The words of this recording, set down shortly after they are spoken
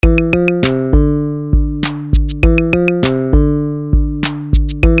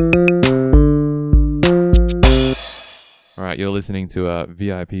listening to a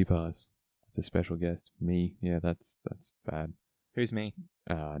VIP pass. It's a special guest. Me. Yeah, that's bad. Who's me?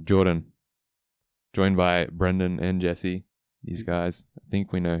 Jordan. Joined by Brendan and Jesse. These guys. I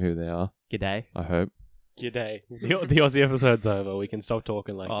think we know who they are. G'day. I hope. G'day. The Aussie episode's over. We can stop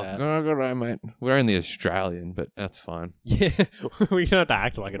talking like that. Good day, mate. We're only Australian, but that's fine. Yeah, we don't have to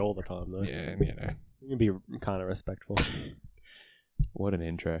act like it all the time, though. Yeah, you know. We can be kind of respectful. What an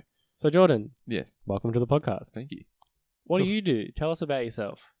intro. So, Jordan, Yes. welcome to the podcast. Thank you. What do you do? Tell us about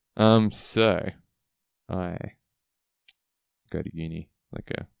yourself. So I go to uni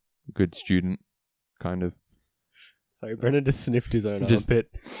like a good student, kind of. Sorry, Brendan just sniffed his own Just-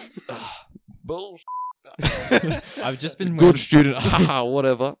 armpit. Bullshit. I've just been Good student. Haha,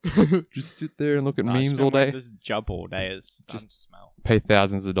 whatever. Just sit there and look at I've memes just all been wearing day. This jump all day is starting to smell. Pay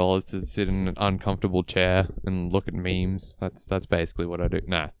thousands of dollars to sit in an uncomfortable chair and look at memes. That's basically what I do.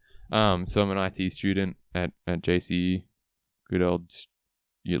 Nah. So I'm an IT student at JCU, good old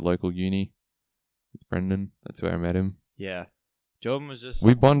local uni with Brendan. That's where I met him. Yeah. Jordan was just...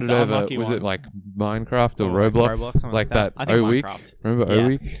 We bonded the over. unlucky Was one. it like Minecraft or Like Roblox? something Like that I think O week. Minecraft. Remember Yeah. O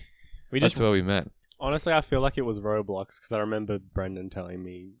week? We That's just where we met. honestly, I feel like it was Roblox because I remember Brendan telling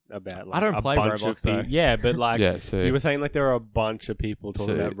me about. Like, I don't a play bunch Roblox, of people. though. Yeah, but like Yeah. So you were saying, like there were a bunch of people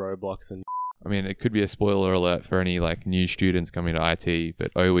talking So- about Roblox and. I mean, it could be a spoiler alert for any like new students coming to IT, but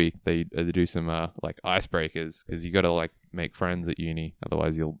O week they do some like icebreakers because you got to like make friends at uni,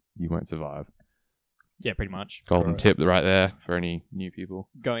 otherwise you won't survive. Yeah, pretty much. Golden Correct. tip right there for any new people.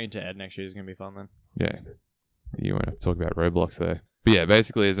 Going into Ed next year is going to be fun then. Yeah, you won't have to talk about Roblox though. But yeah,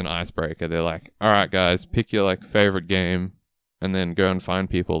 basically as an icebreaker, they're like, all right, guys, pick your like favorite game, and then go and find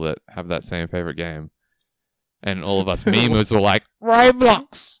people that have that same favorite game. And all of us memers were like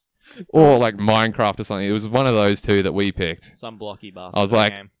Roblox. Or like Minecraft or something. It was one of those two that we picked. Some blocky bastard. I was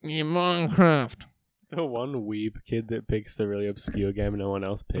like, game. yeah, Minecraft. The one weeb kid that picks the really obscure game no one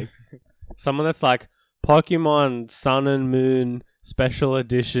else picks. Someone that's like Pokemon Sun and Moon Special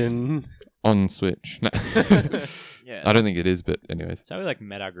Edition. On Switch. No. Yeah. I don't think it is, but anyways. So we like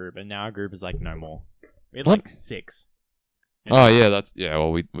met our group, and now our group is like no more. We had What? like 6. Oh yeah,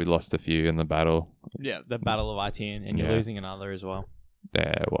 well we lost a few in the battle. Yeah, the Battle of IT, and you're Yeah. losing another as well.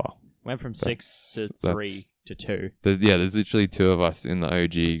 Yeah, well. Went from 6 to That's- 3 to 2. There's literally 2 of us in the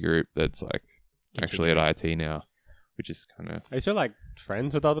OG group that's like actually at IT now. Which is kinda Are you still like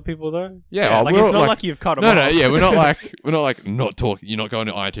friends with other people though? Yeah, like we're it's not like- like you've cut them No, off. yeah, we're not like not talking. You're not going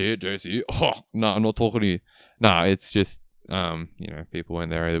to IT at JC. Oh, no, I'm not talking to you. No, it's just people went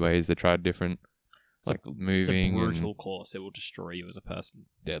their other ways. They tried different, like moving. It's a and- brutal course. It will destroy you as a person.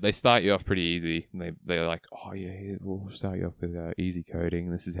 yeah, they start you off pretty easy. They're like, oh yeah, we'll start you off with easy coding.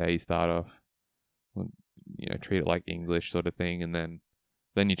 This is how you start off. Well, treat it like English sort of thing, and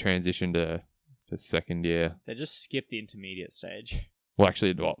then you transition to second year. They just skip the intermediate stage. Well,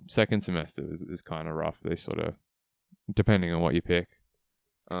 actually, second semester is kind of rough. They sort of, depending on what you pick.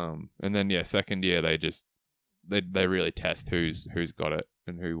 And then second year they really test who's got it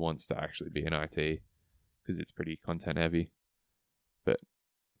and who wants to actually be in IT because it's pretty content heavy. But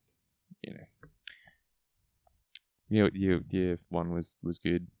year one was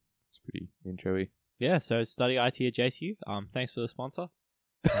good. It's pretty intro-y. Yeah, so study IT at JCU. Thanks for the sponsor.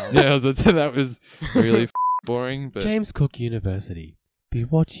 Yeah, that was really boring. But James Cook University. Be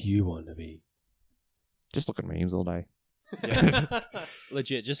what you want to be. just look at memes all day. Yeah.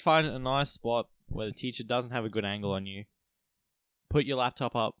 Legit, just find a nice spot where the teacher doesn't have a good angle on you. Put your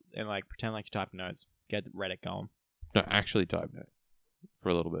laptop up and like pretend like you're typing notes. Get Reddit going. No, actually type notes for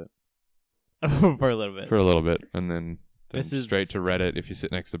a little bit. For a little bit. For a little bit, and then This is- straight to Reddit if you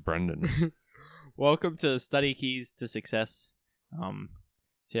sit next to Brendan. Welcome to Study Keys to Success.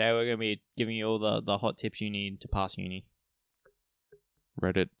 Today we're going to be giving you all the hot tips you need to pass uni.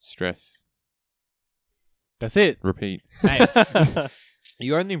 Reddit, stress, That's it. repeat. Hey,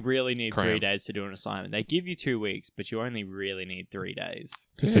 you only really need Cram. 3 days to do an assignment. They give you 2 weeks, but you only really need 3 days.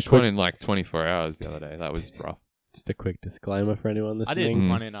 Just a Finished one quick, in like 24 hours the other day. That was rough. just a quick disclaimer for anyone I did listening.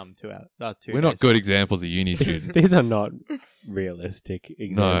 one in 2 hours. 2 We're days. not good examples of uni students. These are not realistic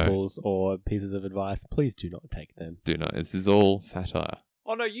examples or pieces of advice. Please do not take them. Do not. This is all satire.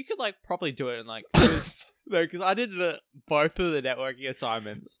 Oh no, you could like probably do it in like no, because I did both of the networking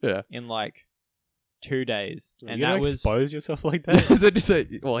assignments Yeah. in like 2 days, You and don't that was expose yourself like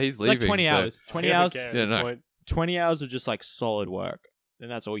that. Well, he's it's leaving. like 20 so- hours. 20 I hours. guess I care at Yeah, this no. point. 20 hours of just like solid work, and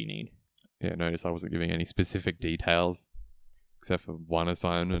that's all you need. Yeah, notice I wasn't giving any specific details except for one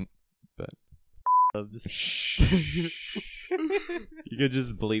assignment. You could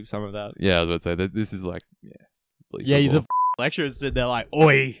just bleep some of that. Yeah, I was about to say that this is like, bleep Yeah, before. lecturers sit there like,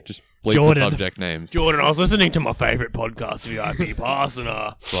 oi. Just bleep Jordan. the subject names. Jordan, I was listening to my favourite podcast, VIP Pass, and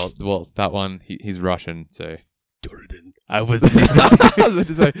Well, that one, he's Russian, so. Jordan, I was I was about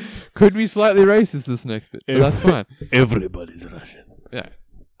to say, could be slightly racist this next bit, but that's fine. Everybody's Russian. Yeah.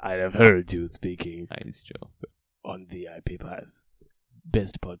 I have heard you speaking It's chill. on VIP Pass.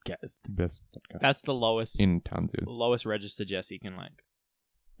 Best podcast. Best podcast That's the lowest in town, dude. lowest register Jesse can like.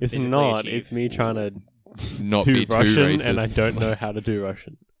 It's Basically not. achieve. It's me trying to Not do be too Russian, racist. and I don't know how to do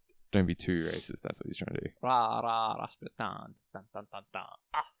Russian. Don't be too racist. That's what he's trying to do. Ra ra Rasputin. Dun, dun, dun, dun.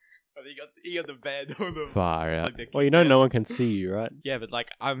 Ah, he got the band on the. Far out. like the Well, you know, no kickbands. one can see you, right? Yeah, but like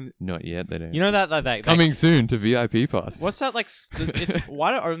I'm. Not yet. They don't. You know that Coming soon to VIP Pass. What's that like? It's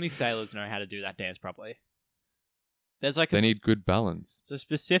why do only sailors know how to do that dance properly? There's like They need good balance. it's a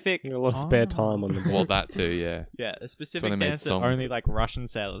specific. You got a lot of spare time on the Well, that too, yeah. Yeah, a specific they make dance that songs. only like Russian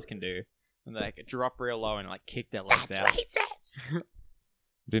sailors can do. And they like drop real low and like kick their legs out.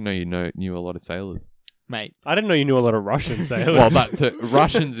 Didn't know you knew a lot of sailors. Mate, I didn't know you knew a lot of Russian sailors. Well, that too.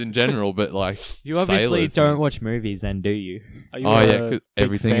 Russians in general, but like you obviously sailors, don't man. watch movies, then, do you? Are you Oh a yeah, 'cause big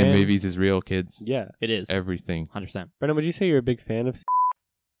everything in fan? movies is real, kids. Yeah. It is Everything. 100%. Brendan, would you say you're a big fan of?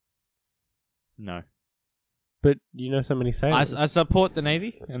 No, But you know so many sailors. I support the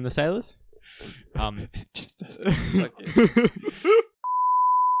Navy and the sailors. Just doesn't fuck it.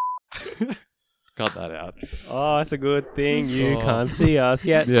 Cut that out. Oh, it's a good thing you Oh. can't see us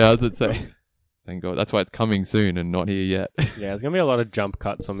yet. Yeah, I was about to say. Thank God. That's why it's coming soon and not here yet. Yeah, there's gonna be a lot of jump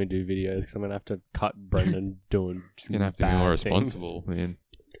cuts when we do videos because I'm gonna have to cut Brendan doing. Just gonna have to be bad more things. responsible, man.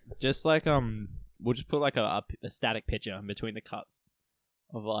 Just like we'll just put like a static picture in between the cuts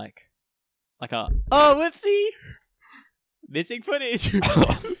of like a whoopsie missing footage.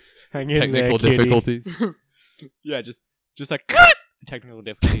 Hang in Technical there, kitty. difficulties. Yeah, just like cut technical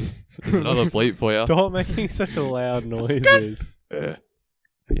difficulties. There's another bleep for you. Stop making such a loud noises.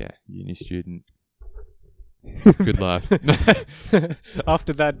 Yeah, uni student. It's a good life.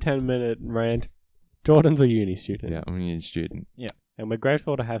 After that 10-minute rant, Jordan's a uni student. Yeah, I'm a uni student. And we're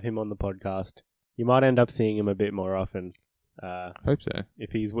grateful to have him on the podcast. You might end up seeing him a bit more often Hope so.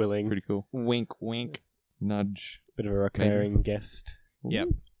 if he's willing. Pretty cool. Wink, wink. Nudge. Bit of a recurring guest. Yep.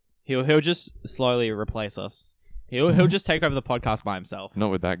 He'll just slowly replace us. He'll just take over the podcast by himself.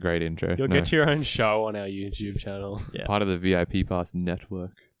 Not with that great intro. You'll no. get your own show on our YouTube channel. Yeah. Part of the VIP Pass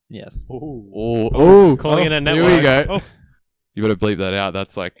network. Yes. Ooh. Oh, calling it a Here we network. go. Oh. You better bleep that out.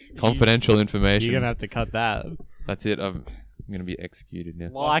 That's like confidential information. You're gonna have to cut that. That's it. I'm gonna be executed now.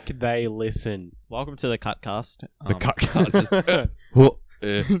 Like they listen. Welcome to the Cutcast. The cut. Well,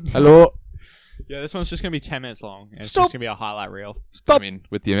 hello. Yeah, this one's just gonna be 10 minutes long. And it's Stop. just gonna be a highlight reel. I mean,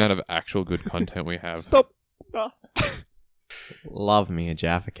 with the amount of actual good content we have. Stop. Love me a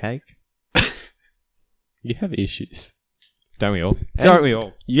Jaffa cake. You have issues. Don't we all? And Don't we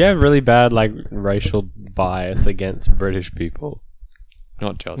all? You have really bad like racial bias against British people.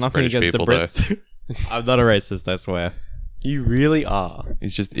 Not just Nothing British against people, the Brits. I'm not a racist, I swear. You really are. though.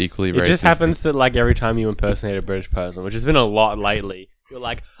 It's just equally It racist. just happens that like every time you impersonate a British person, which has been a lot lately, you're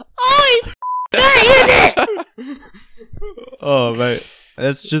like, Oh, mate.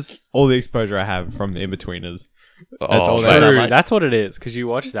 That's just all the exposure I have from the in-betweeners. That's all mate. they True, like- that's what it is. Because you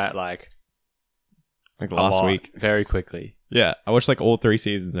watch that like Like a last lot, week. very quickly. Yeah, I watched like all 3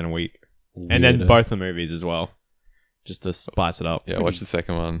 seasons in a week. And then both the movies as well. Just to spice it up. Yeah, watch the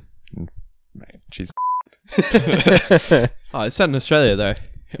second one. Mate, she's. Oh, it's set in Australia though.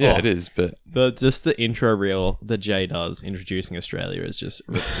 Yeah, Oh. it is, but Just the intro reel that Jay does introducing Australia is just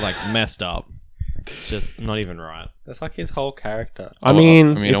like messed up. It's just not even right. That's like his whole character. I I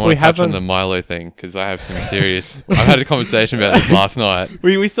mean, I if want we to touch on haven't, the Milo thing because I have some serious. I've had a conversation about this last night.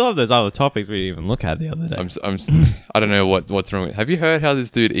 We still have those other topics we didn't even look at the other day. I don't know what's wrong with. Have you heard how this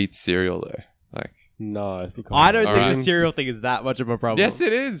dude eats cereal though? Like, no, I think I don't think Alright. the cereal thing is that much of a problem. yes,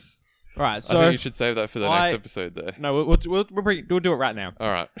 it is. All right, I so think you should save that for the I- next episode, though. no, we'll do it right now. All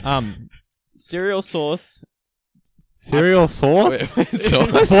right. Cereal sauce. cereal sauce. Wait,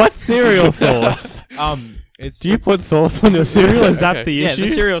 sauce? What cereal sauce? It's Do you put sauce on your cereal? Is that Okay. the yeah issue?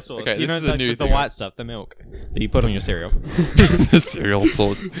 the cereal sauce? Okay, you know this is a new the thing. white stuff, the milk that you put on your cereal. The cereal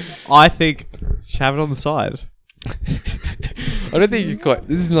sauce. I think just have it on the side. I don't think you quite.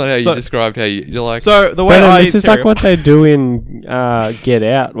 This is not how you So- described how you're like. So the way Brennan, I this eat is like cereal, what they do in Get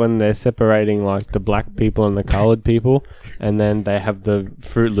Out when they're separating like the black people and the coloured people, and then they have the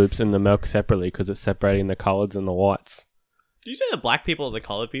Fruit Loops and the milk separately because it's separating the coloureds and the whites. do you say the black people are the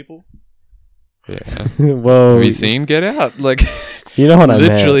colored people? yeah. Well, Have you seen Get Out? Like, you know what I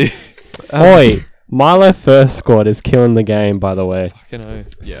meant. literally. Oi, Milo First Squad is killing the game, by the way. Fucking hell.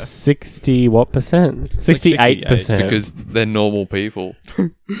 Yeah. 60 what percent? 68%. Because they're normal people,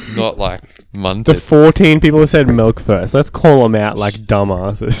 not like the munted. 14 people who said milk first. Let's call them out like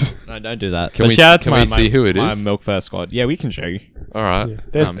dumbasses. No, don't do that. Can But we- shout out to can my, we see who it my is? Milk First Squad. Yeah, we can show you. All right.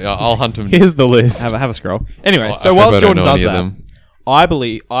 There's- Yeah, I'll hunt them. Here's the list. Have a scroll. Anyway, Oh, I so hope while I don't Jordan know does any of that, them. I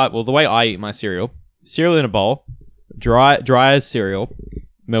believe, well, the way I eat my cereal in a bowl, dry as cereal,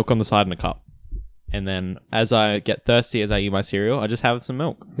 milk on the side in a cup. And then as I get thirsty as I eat my cereal, I just have some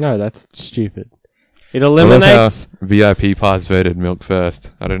milk. No, that's stupid. It I love how eliminates. VIP Pass voted milk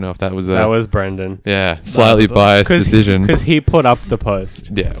first. I don't know if that was a That was Brendan. slightly biased decision. Because he put up the post.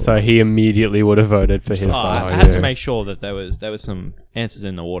 Yeah. So he immediately would have voted for his Oh, side. I had yeah. to make sure that there was some answers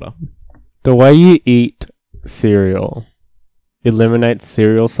in the water. The way you eat cereal eliminates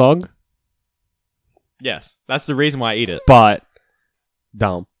cereal sog, Yes, that's the reason why I eat it. but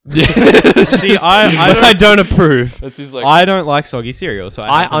dumb. See, I don't approve. That's just like, I don't like soggy cereal, so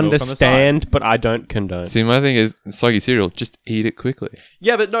I have the milk on the side. understand, but I don't condone. see, my thing is soggy cereal. Just eat it quickly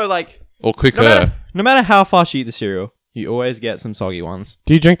Yeah, but no, like or quicker. no matter how fast you eat the cereal, you always get some soggy ones.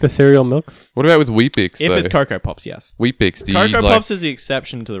 Do you drink the cereal milk? What about with Weet-Bix? If though? it's Cocoa Pops, yes. Weet-Bix, do you Cocoa like? Pops is the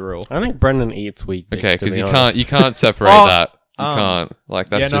exception to the rule. I think Brendan eats wheat. Bix, Okay, to because be you honest. can't separate Oh, that. You um, can't. Like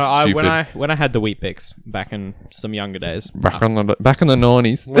that's yeah, no, just stupid. when I had the Wheat Bix back in some younger days. Back in the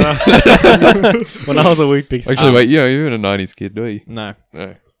 90s. When I was a wheat bix. Actually, wait, you're even a 90s kid, do you? No,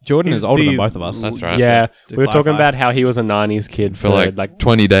 No. Jordan He's is older than the- both of us. That's right. Yeah, To we were talking clarify. about how he was a 90s kid For like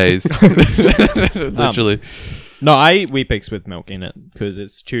 20 days. Literally. No, I eat Wheat Bix with milk in it because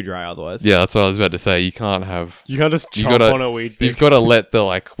it's too dry otherwise. Yeah, that's what I was about to say. You can't have. You can't just You chomp gotta- on a wheat bix. You've got to let the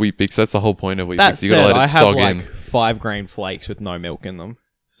like Weet-Bix. That's the whole point of That Weet-Bix. You got to said, let I it have sog like in. 5-grain flakes with no milk in them,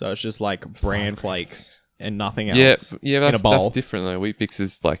 so it's just like bran flakes and nothing else. Yeah, in a that's bowl. different though. Weet-Bix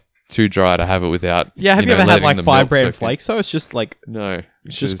is like too dry to have it without. Yeah, have you know, ever had letting like the 5 milk bran soak in. flakes? So it's just like No,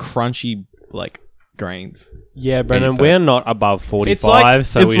 it's just because- crunchy like grains. Yeah, Brendan, Eat that. we're not above 45, It's like-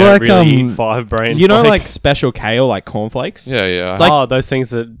 so it's we don't like, really eat 5 brain You know, like flakes. special kale, like cornflakes. Yeah, yeah. It's like- oh, those things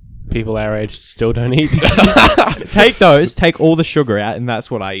that people our age still don't eat. Take those, take all the sugar out, and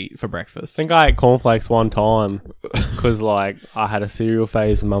that's what I eat for I breakfast. think I ate cornflakes one time because, like, I had a cereal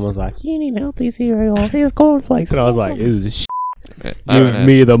phase and Mum was like, "You need healthy cereal. Here's cornflakes," and I was like, "This is shit. I haven't Give had-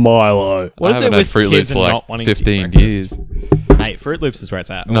 me the Milo." What I is it haven't had with Fruit kids Loops and for like not wanting to eat 15 breakfast? years. Mate, Fruit Loops is where it's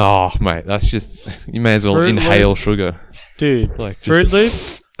at. No, mate, that's just you may as well Fruit inhale Loops. sugar. Dude, Like just, Fruit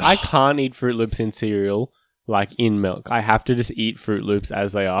Loops. I can't eat Fruit Loops in cereal, like in milk. I have to just eat Fruit Loops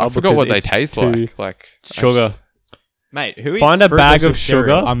as they are. I forgot because what they it's taste too- like. Like I Sugar. just- Mate, who Find eats a Fruit bag Loops of with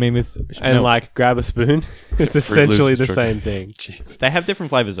cereal? sugar I mean, with and milk. like grab a spoon. It's Fruit Loops essentially with the sugar. same thing. Jeez. They have different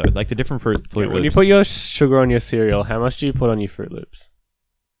flavors though, like the different fruit When you Loops. put your sugar on your cereal, how much do you put on your Fruit Loops?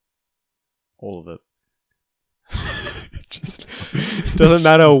 all of it. Just Doesn't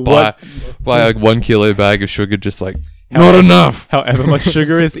matter buy what, a 1 kilo bag of sugar. Just like How- not enough. however much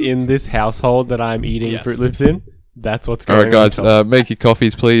sugar is in this household that I'm eating Yes. Fruit Loops in. That's what's All going right, guys, on. top. make your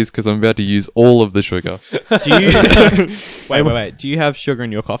coffees, please, because I'm about to use all of the sugar. Do you wait? Do you have sugar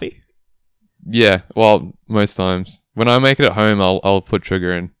in your coffee? Yeah, well, most times when I make it at home, I'll put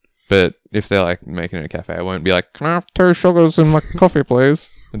sugar in. But if they're like making it at a cafe, I won't be like, "Can I have 2 sugars in my coffee, please?"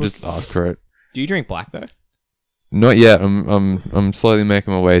 And just ask for it. Do you drink black though? Not yet. I'm slowly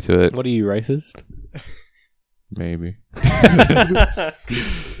making my way to it. What are you, racist? Maybe.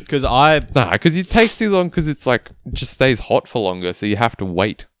 Because I Nah, because it takes too long. Because it's like it just stays hot for longer, so you have to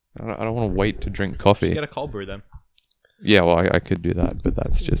wait. I don't want to wait to drink just coffee. get a cold brew then. Yeah, well, I could do that, but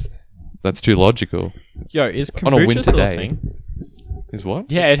that's too logical. Yo, is On a kombucha winter still a day. thing? Is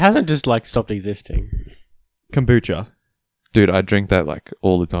what? Yeah, it hasn't just like stopped existing. Kombucha. Dude, I drink that like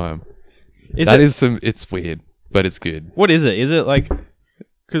all the time. Is That it? is some. It's weird, but it's good. What is it? Is it like?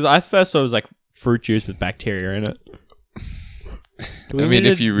 Because I first thought it was like fruit juice with bacteria in it. Do we I mean,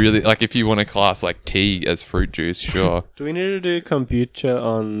 need if to- you really like, if you want to class like tea as fruit juice, sure. Do we need to do kombucha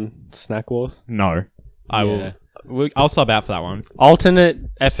on Snack Wars? No, I Yeah. will. I'll sub out for that one. Alternate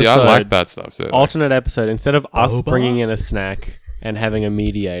episode. See, I like that stuff. So, Alternate episode. Instead of us Boba? bringing in a snack and having a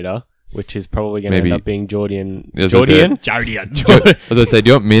mediator, which is probably going to Maybe- end up being Jordian. Yeah, that's it. Jordian? I was gonna say, do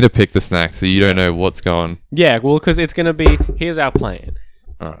you want me to pick the snack so you don't know what's going? Yeah, well, because it's going to be. Here's our plan.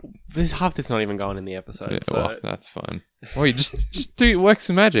 Alright. This half this not even going in the episode. Yeah, so well, that's fine. Well, you just do work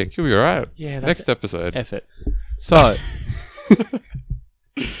some magic. You'll be alright. yeah, that's Next episode. effort. So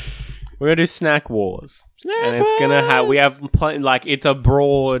we're gonna do Snack Wars, and it's gonna have like it's a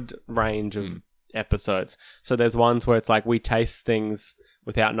broad range of episodes. So there's ones where it's like we taste things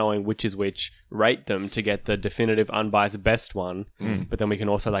without knowing which is which, rate them to get the definitive unbiased best one. But then we can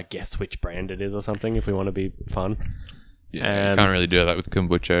also like guess which brand it is or something if we want to be fun. Yeah, you can't really do that with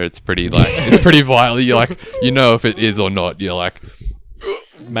kombucha. It's pretty it's pretty vital. You're like, you know if it is or not. You're like,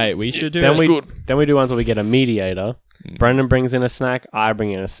 Mate, we should do Then it. we do ones where we get a mediator. Brendan brings in a snack, I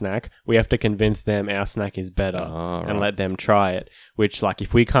bring in a snack. We have to convince them our snack is better and let them try it. Which, like,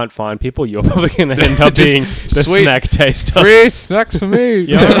 if we can't find people, you're probably going to end up being the sweet snack taster. free snacks for me.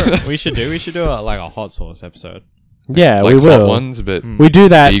 Yeah, we should do like a hot sauce episode. Yeah, Like we will. hot ones, but We do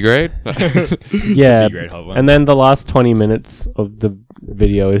that. B grade. Yeah. B-grade hot ones. And then the last 20 minutes of the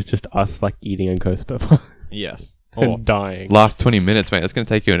video is just us, like, eating a ghost pepper Yes. and dying. Last 20 minutes, mate. That's going to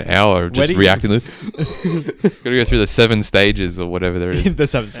take you an hour of Where just do you- reacting. Got to go through the 7 stages or whatever there is. The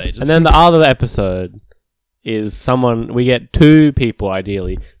 7 stages. And then the other episode is we get 2 people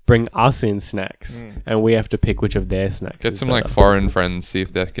ideally, bring us in snacks, and we have to pick which of their snacks. Get is some like better. foreign friends. See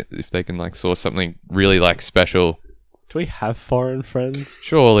if they can like source something really like special. Do we have foreign friends?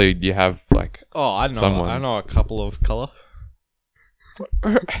 Surely you have like oh, I know. someone. I know a couple of color.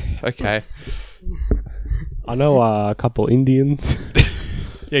 okay. I know a couple Indians.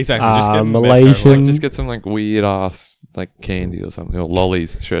 Yeah, exactly. Just get them Malaysian. Like just get some like weird ass like candy or something or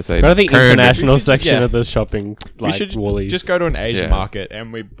lollies. Should I say? Go to the Candy. international We should- section yeah. of the shopping, like we should Woolies. just go to an Asian Yeah. market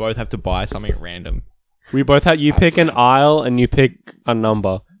and we both have to buy something at random. We both have. You pick an aisle and you pick a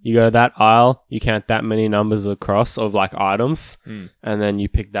number. You go to that aisle. You count that many numbers across of like items, and then you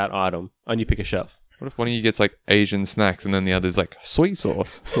pick that item and you pick a shelf. What if one of you gets like Asian snacks and then the other's like sweet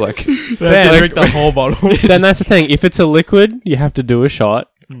sauce? Like, Then- drink the whole bottle. Then that's the thing. If it's a liquid, you have to do a shot,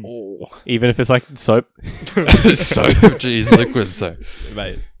 even if it's like soap. so geez, liquid soap.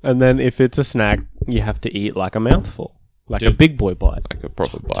 Mate, And then if it's a snack, you have to eat like a mouthful, like a Dude. big boy bite. Like a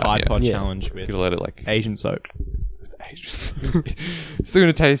proper bite. Tide Yeah. Pod Yeah. challenge You with gotta let it like Asian soap. Asian. It's still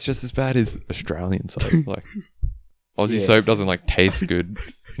gonna taste just as bad as Australian soap. Like Aussie Yeah. soap doesn't like taste good.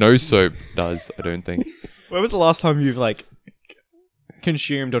 No soap does. I don't think. When was the last time you've like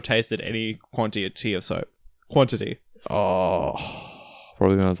consumed or tasted any quantity of soap? Quantity. Oh,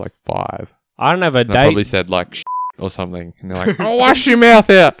 probably when I was like 5. I don't have a And I probably date. said like or something, and they're like, "Oh, wash your mouth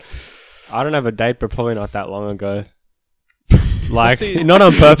out." I don't have a date, but probably not that long ago. Like, See- not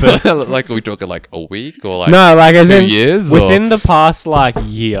on purpose. Like, are we talking like a week or like No, like as 2 in years? within the past like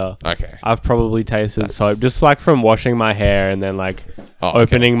year, Okay. I've probably tasted soap just like from washing my hair and then like Oh, okay.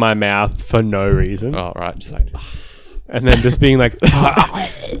 opening my mouth for no reason, Oh, right. Just like, and then just being like,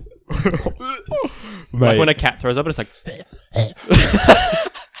 like Mate. when a cat throws up, it's like,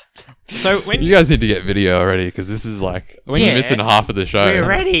 So when you guys need to get video already because this is like When you're you- missing half of the show.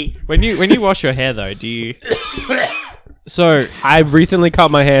 ready. when you wash your hair though, do you? So I've recently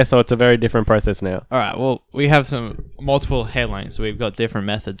cut my hair, so it's a very different process now. all right, well we have some multiple hair lengths, so we've got different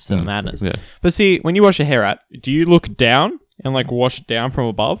methods to the madness. Yeah. But see, when you wash your hair out, do you look down and like wash it down from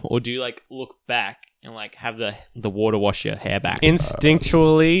above, or do you like look back and like have the water wash your hair back?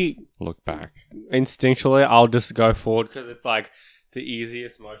 Instinctually, Look back. I'll just go forward because it's like the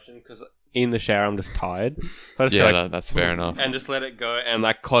easiest motion. Because in the shower, I'm just tired. So I just go Yeah, like, that's fair enough. and just let it go and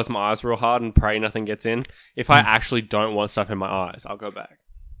like close my eyes real hard and pray nothing gets in. If I actually don't want stuff in my eyes, I'll go back.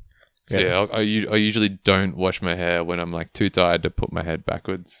 So yeah, I usually don't wash my hair when I'm like too tired to put my head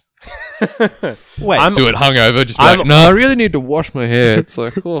backwards. Wait, I'm- Do it hungover. Just be I'm- like, no, I really need to wash my hair. It's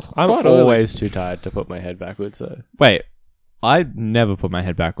like, oh, I'm quite early. always too tired to put my head backwards. So wait. I never put my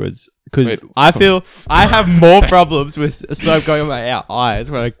head backwards because Wait. I feel I have more problems with soap going on my eyes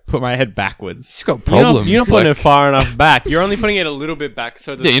when I put my head backwards. He's got problems. You're not putting like, it far enough back. You're only putting it a little bit back,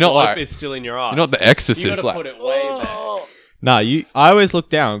 so the Yeah, you're not slope like- is still in your eyes. You're not the You Exorcist. gotta Like, put it way back. No, I always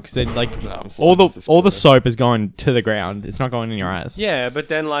look down because then like No, I'm all sorry, the soap is going to the ground. It's not going in your eyes. Yeah, but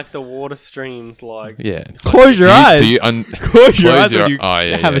then like the water streams, like yeah. Close your eyes. Do you Close your eyes when you oh,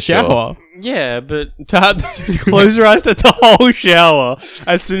 yeah, have yeah, a shower. yeah, but to have, close your eyes to the whole shower.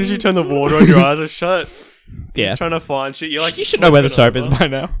 As soon as you turn the water on, your eyes are shut. Yeah, Just trying to find shit. You're like, you should know where the soap flipping is over. by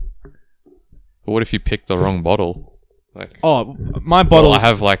now. But what if you pick the wrong bottle? Like, Oh, my bottle. well, I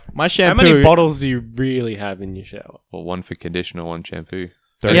have like my How shampoo. many bottles do you really have in your shower? one for conditioner, one shampoo.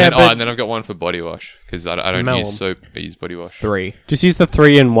 Three. And Yeah, then, but- and then I've got one for body wash because I don't Smell use 'em. soap. I use body wash. 3. Just use the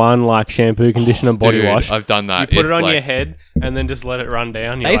 3-in-1 like shampoo, conditioner, body Dude, wash. I've done You that. put it It's on like, your head and then just let it run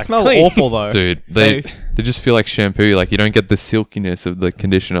down. You're They like, smell clean. awful though. Dude, they just feel like shampoo. Like you don't get the silkiness of the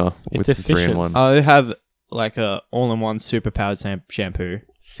conditioner with It's the efficient. 3-in-1. I have like a all-in-one super powered shampoo,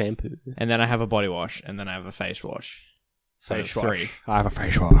 Shampoo. and then I have a body wash, and then I have a face wash. So Face 3. wash. I have a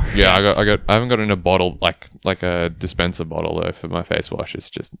face wash. Yeah, I haven't got in a bottle like a dispenser bottle though for my face wash. It's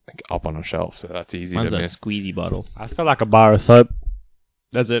just like, up on a shelf, so that's easy Mine's to a miss. squeezy bottle. I just got like a bar of soap.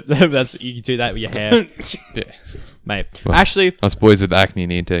 That's it. That's you can do that with your hair, Yeah. mate. Well- Actually, Us boys with acne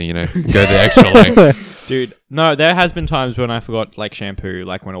need to, go the extra length. dude, no, there has been times when I forgot like shampoo,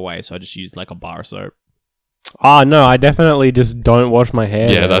 like went away, so I just used like a bar of soap. Oh, no, I definitely just don't wash my hair.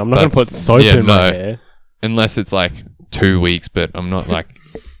 Yeah, man. I'm not going to put that's- soap yeah, in my no. hair. Unless it's like 2 weeks, but I'm not like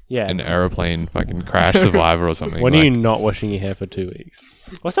Yeah. an aeroplane fucking crash survivor or something. When like, are you not washing your hair for 2 weeks?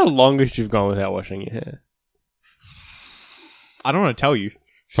 What's the longest you've gone without washing your hair? I don't want to tell you. You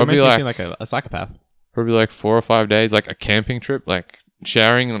Probably make me like- seem like a psychopath. Probably like 4 or 5 days, like a camping trip. Like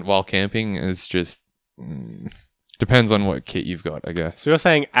showering while camping is just depends on what kit you've got, I guess. So you're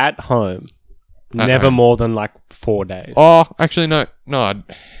saying at home, At never home. more than like 4 days. Oh, actually, no.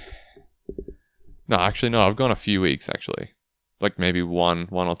 Actually, no. I've gone a few weeks, actually. Like maybe one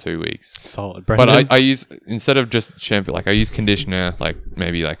or 2 weeks. Solid, But Brendan. I use, instead of just shampoo, like I use conditioner, like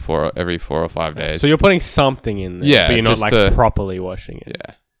maybe like every 4 or 5 days. So you're putting something in there, Yeah, but you're not just like to- properly washing it.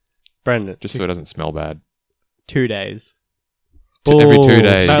 yeah, Brendan, just so it doesn't smell bad. 2 days. Every Oh, 2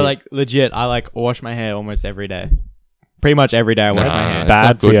 days. No, like legit. I like wash my hair almost every day. Pretty much every day I wash Nah, my hair. it's bad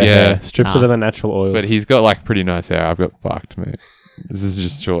not for good, your yeah. hair. Strips it Nah. of the natural oils. But he's got like pretty nice hair. I've got fucked, mate. This is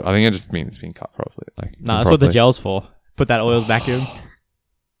just short. I think it just means it's been cut properly. Like, No, that's what the properly. gel's for. Put that oils back in.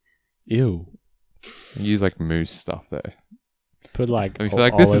 Ew. I use like mousse stuff though. Put like I feel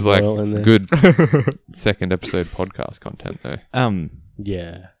like this is like oil in there. good second episode podcast content though,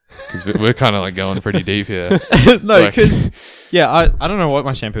 Yeah. because we're kind of like going pretty deep here. No, Like- because yeah, I don't know what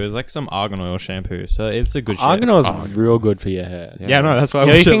my shampoo is. Like some argan oil shampoo, so it's a good shit. Argan oil's Oh. real good for your hair. Yeah, no, that's why I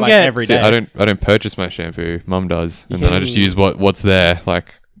Yeah, wash you it can like get- every See, day. I don't purchase my shampoo. Mum does, You and then I can- just use what's there.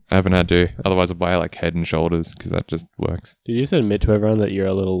 Like I haven't had to. Otherwise, I buy like Head and Shoulders because that just works. Did you just admit to everyone that you're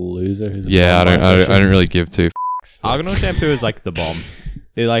a little loser who's Yeah, I don't really give two. Argan oil shampoo is like the bomb.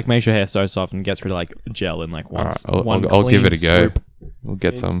 It like makes your hair so soft and gets rid of like gel in like once. Alright, I'll give it a go. We'll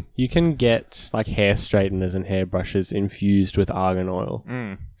get some. You can get like hair straighteners and hairbrushes infused with argan oil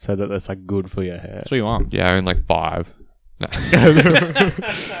so that that's like good for your hair. That's what you want. Yeah, I own like 5. No.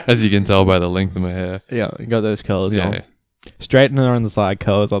 As you can tell by the length of my hair. Yeah, you got those curls. Yeah, going. Straightener on the side,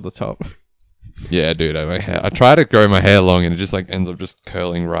 curls on the top. yeah, dude. I try to grow my hair long and it just like ends up just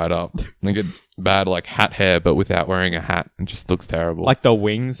curling right up. And I get bad like hat hair, but without wearing a hat, it just looks terrible. Like the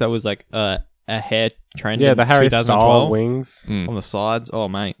wings, that was like a hair trend. Yeah, in the Harry 2012 Styles wings. Mm. on the sides. Oh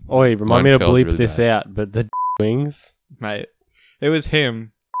mate, Oi, remind Mine me to curls bleep really this bad. out, but the wings. mate, it was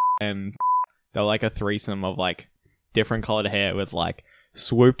him and they were like a threesome of like different colored hair with like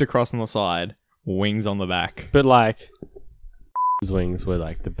swooped across on the side, wings on the back. But like, his wings were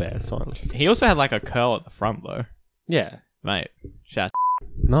like the best ones. He also had like a curl at the front though, Yeah. mate. Shout.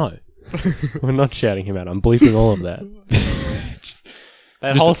 No. We're not shouting him out. I'm bleeping all of that.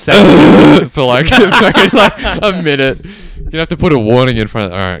 That Just- whole section. for like, fucking, like a minute. You have to put a warning in front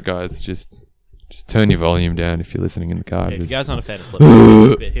of. All right, guys, just turn your volume down if you're listening in the car. If you Just- guys aren't a fan of slip,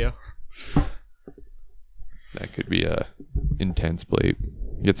 a bit here. that could be a intense bleep.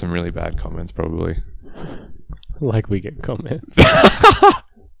 You get some really bad comments probably. Like we get comments.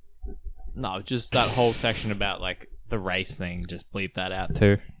 No, just that whole section about like the race thing. Just bleep that out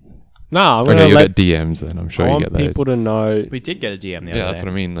too. No, I'm Okay, gonna you let get DMs then. I'm sure you want get those. people to know. We did get a DM the other Yeah, that's day.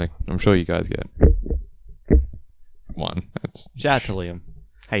 what I mean. Like, I'm sure you guys get one. That's Shout out to Liam.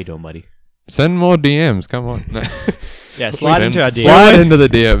 How you doing, buddy? send more DMs. Come on. Yeah, slide into our DM. Slide into the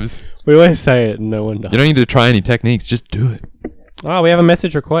DMs. We always say it, and no one does. You don't need to try any techniques. Just do it. Oh, we have a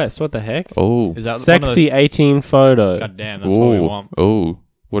message request. What the heck? Oh. Is that one of Sexy 18 photo. God damn, that's what we Oh. want. Oh.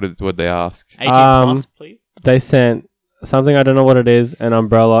 What they ask? 18 plus, please. They sent something, I don't know what it is, an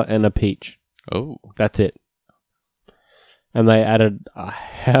umbrella and a peach. Oh. That's it. And they added a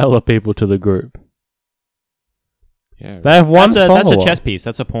hell of people to the group. Yeah. They have one That's follower. a chess piece.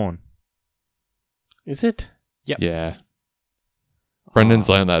 That's a pawn. Is it? Yeah. Brendan's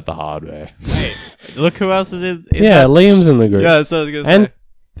learned that the hard way. Wait, look who else is in Yeah, that. Liam's in the group. Yeah, that's what I was going to And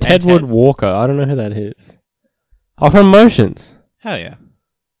say. Tedwood Ted. Walker. I don't know who that is. Oh, from Motions. Hell yeah.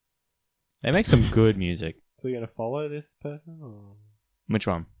 They make some good music. Are we going to follow this person? Or? Which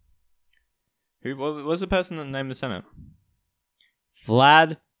one? Who what was the person that named the Senate?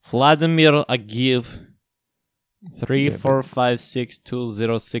 Vladimir Agiv.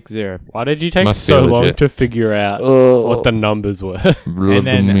 345626060. Why did you take Must be so long legit. to figure out Oh. what the numbers were? And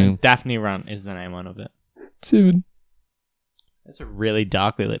then Daphne Run is the name of it. 7. That's a really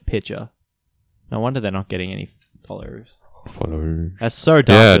darkly lit picture. No wonder they're not getting any followers. Follow. That's so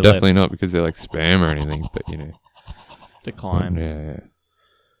darkly Yeah, lit. definitely not because they're like spam or anything, but you know. Decline. Yeah.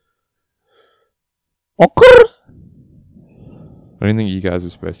 Oh, I don't think you guys were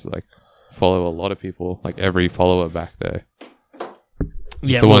supposed to like follow a lot of people, like every follower back there.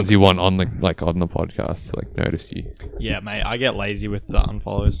 It's the ones you want on the podcast, like notice you. Yeah, mate. I get lazy with the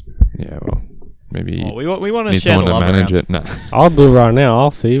unfollows. Yeah, well, maybe Oh, we want to need share the someone to love manage around. it. No. I'll do it right now.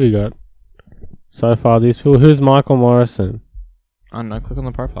 I'll see. We got so far these people. Who's Michael Morrison? I don't know. Click on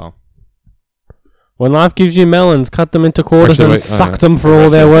the profile. When life gives you melons, cut them into quarters Actually, and wait, suck them for all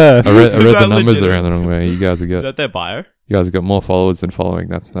they're worth. I read Is the that numbers legit? around the wrong way. You guys have Is got that their bio? more followers than following.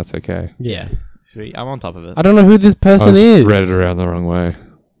 That's okay. Yeah. Sweet. I'm on top of it. I don't know who this I person just is. read it around the wrong way.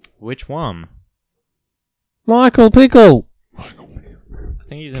 Which one? Michael Pickle. I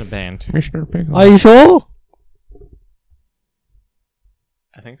think he's in a band. Mr. Pickle. Are you sure?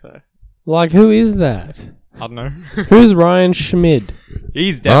 I think so. Like, who is that? I don't know. Who's Ryan Schmid?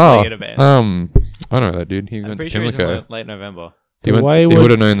 He's definitely in a band. I know that dude. He I'm went pretty to sure he's in Pimlico. late November. He The way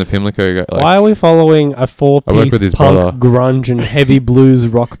would have known the Pimlico guy. Like, Why are we following a I work four-piece with his punk, brother. grunge, and heavy blues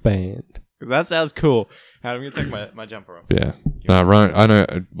rock band? That sounds cool. I'm going to take my jumper off. yeah. No, Ryan. I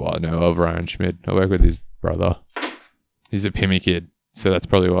know of Ryan Schmidt. I work with his brother. He's a Pimmy kid, so that's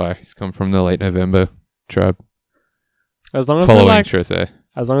probably why he's come from the late November tribe. As long as we Following, should I say?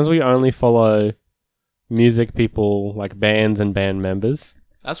 as long as we only follow music people, like bands and band members,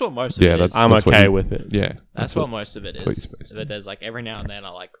 That's what most of Yeah, it that's- is. I'm what okay you- with it. Yeah. That's what most of it that's what is. you're supposed to But there's like every now and then I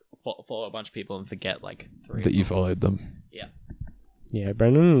like follow a bunch of people and forget like three. that you followed them. Yeah,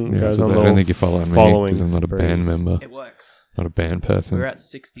 Brendan Yeah, goes so on I little don't think you're following me following because I'm not a band sprees. member, It works. not a band person. We were at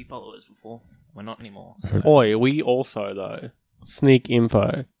 60 followers before. We're not anymore. So. Oi, we also though sneak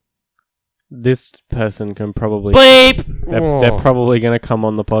info. This person can probably Bleep! they're probably going to come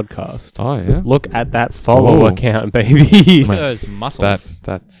on the podcast. Oh yeah. Look at that follow Oh. account, baby. Look at those muscles.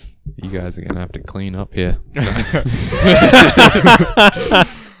 That's you guys are gonna have to clean up here.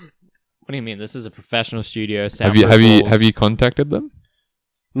 What do you mean? This is a professional studio. Have you contacted them?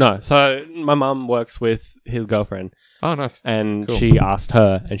 No, so my mum works with his girlfriend, Oh, nice. and Cool. she asked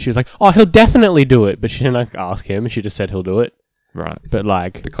her, and she was like, "Oh, he'll definitely do it," but she didn't like ask him. She just said he'll do it. Right. But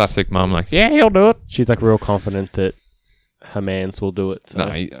like, The classic mum, like, yeah, he'll do it. she's like real confident that her mans will do it. So. No,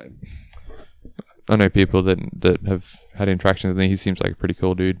 I know people that have had interactions with him. He seems like a pretty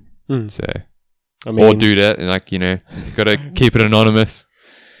cool dude. Hmm. So, I mean, or dudette, and like gotta keep it anonymous.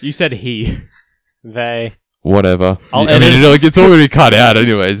 You said he. they. Whatever. I'll I mean, edit- it's already cut out,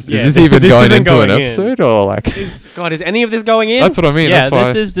 anyways. Yeah, is this even this going isn't into going an in. episode or like? God, is any of this going in? That's what I mean. Yeah, that's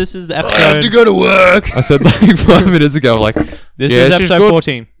why this is the I have to episode. go to work. I said like 5 minutes ago. Like, This Yeah, is she's episode good.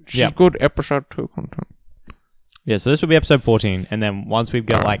 14. she's Yeah. good. Episode 2 content. Yeah, so this will be episode 14, and then once we've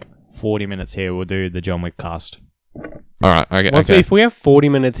got Alright. like 40 minutes here, we'll do the John Wick cast. All right. Okay. Once Okay. if we have 40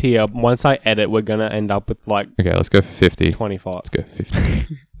 minutes here, once I edit, we're gonna end up with like Okay. Let's go for 50. 25. Let's go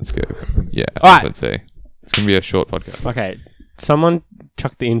 50. Let's go. Yeah. Alright. Let's see. It's gonna be a short podcast. Okay, someone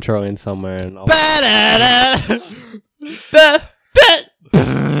chuck the intro in somewhere, and I'll.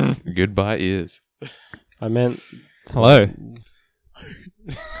 Goodbye ears. I meant Hello.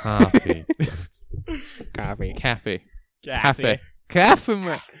 Coffee. coffee. Cafe. Cafe,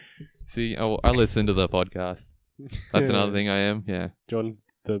 mate. See, I listen to the podcast. That's another thing I am. Yeah. John,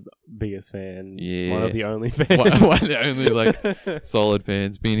 the biggest fan. Yeah. One of the only fans. One of the only like solid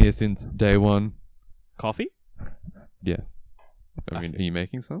fans. Been here since day one. Coffee? Yes. I mean, are you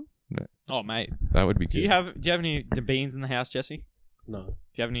making some? No. Oh, mate. That would be good. Do you have any beans in the house, Jesse? No, Do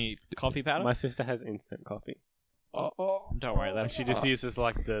you have any coffee powder? my sister has instant coffee. Don't worry then. She just uses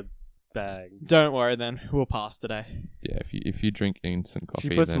like the bag. Don't worry then. We'll pass today. Yeah, if you drink instant coffee,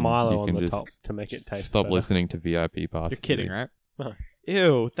 She puts then Milo you on can the just top to make it taste. stop better. listening to VIP Pass. You're kidding, right? No.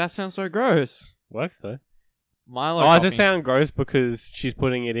 Ew, that sounds so gross. Works though. Milo Oh, coffee. does it sound gross because she's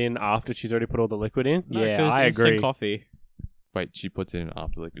putting it in after she's already put all the liquid in? No, yeah, 'cause I instant agree. coffee. Wait, she puts it in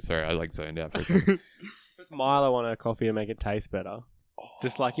after liquid. Sorry, I like zoned out for a second. Puts Milo on her coffee to make it taste better.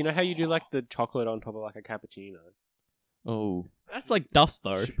 Just like you know how you do like the chocolate on top of like a cappuccino. Oh, That's like dust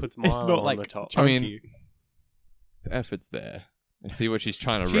though. She puts It's Milo not on like the top. I mean, chunky. the effort's there. And see what she's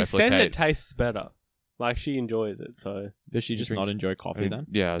trying to She replicate. says it tastes better. Like she enjoys it, so Does she just drinks- not enjoy I coffee mean, then?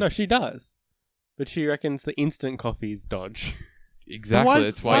 yeah, no, she does. But she reckons the instant coffee's dodge. exactly.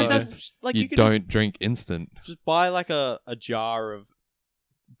 That's why like you don't drink instant. just buy like a jar of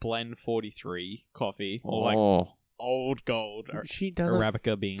Blend 43 coffee or like Oh, old gold or She doesn't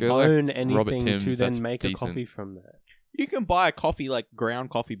Arabica beans. Good. like own Robert anything Timms, to that's then make a decent. coffee from that. You can buy a coffee like ground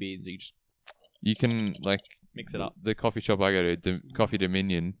coffee beans. You just you can like mix it up. the coffee shop I go to, Coffee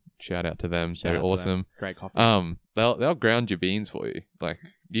Dominion. Shout out to them. Shout They're out to them. awesome. Great coffee. They'll ground your beans for you. Like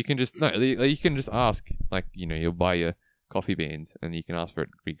you can just you can just ask. Like you'll buy your coffee beans and you can ask for it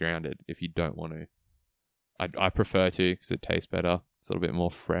to be grounded if you don't want to. I prefer to because it tastes better. It's a little bit more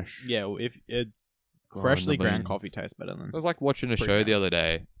fresh. Yeah, well, if Freshly the ground beans. coffee tastes better than. I was like watching a Pretty show good. the other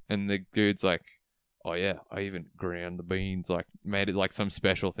day, and the dude's like, "Oh yeah, I even ground the beans, like made it like some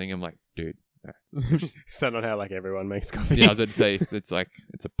special thing." I'm like, dude, Is that not how like everyone makes coffee? yeah, I was going to say it's like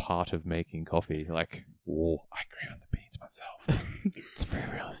it's a part of making coffee. Like, oh, I ground the beans myself. It's free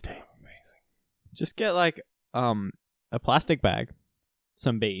real estate. Amazing. Just get like a plastic bag,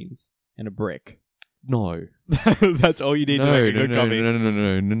 some beans, and a brick. No, That's all you need to no, make a no, good no, coffee. no, no,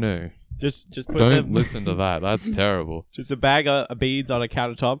 no, no, no. Just put Don't them, listen to that. That's terrible. just a bag of beans on a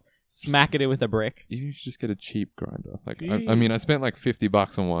countertop. Smack it in with a brick. You should just get a cheap grinder. Like, Yeah. I mean, I spent like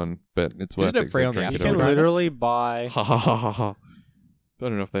 $50 on one, but it's worth Isn't it it. 'cause free I on the drink You App it can Store? every- literally buy. Ha ha ha ha ha.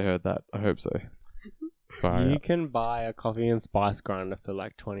 Don't know if they heard that. I hope so. Far You out. can buy a coffee and spice grinder for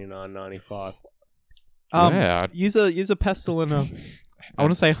like $29.95. Yeah, Use a pestle and a. I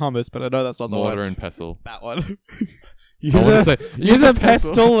want to say hummus, but I know that's not the mortar word. and pestle. That one. Use I want a, to say use a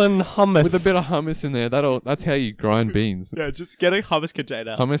pestle and hummus with a bit of hummus in there. That's how you grind beans. Yeah, just get a hummus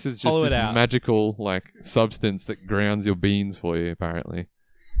container. Hummus is just Hollow it this out. magical like substance that grounds your beans for you. Apparently,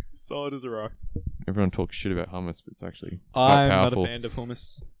 Solid as a rock. everyone talks shit about hummus, but it's quite I'm powerful. not a fan of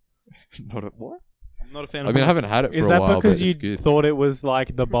hummus. Not a what? I'm not a fan of I mean, I hummus. haven't had it for Is a that while, because but you it's good. thought it was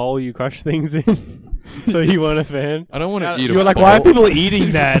like the bowl you crush things in? So you weren't a fan? I don't want to eat. You were a like, bowl. why are people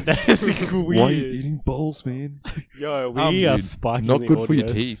eating that? That's weird. Why are you eating bowls, man? Yo, we are dude, spiking not the good for your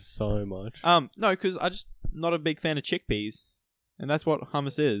audio teeth. so much. No, because I just not a big fan of chickpeas, and that's what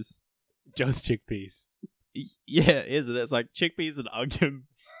hummus is. Just chickpeas. Yeah, isn't it? It's like chickpeas and onion.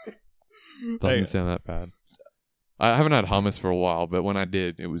 Doesn't Hey. sound that bad. I haven't had hummus for a while, but when I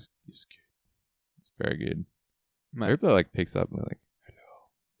did, it was good. It's very good. I Mate, hope that like picks up and like, hello.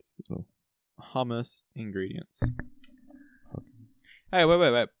 Just a little- hummus ingredients. Hey,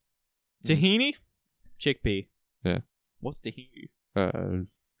 wait. Tahini, chickpea. Yeah. What's tahini?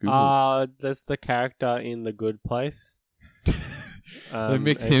 Google. That's the character in The Good Place. They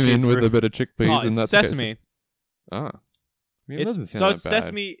mix and him she's in with re- a bit of chickpeas, Oh, and it's that's sesame. Ah, I mean, it doesn't It's sound it's that bad.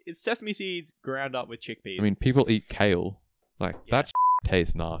 sesame. It's sesame seeds ground up with chickpeas. I mean, people eat kale. Like Yeah. that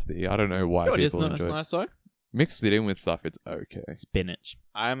tastes nasty. I don't know why it is people nice, enjoy it. nice though. Mixed it in with stuff, it's okay. Spinach.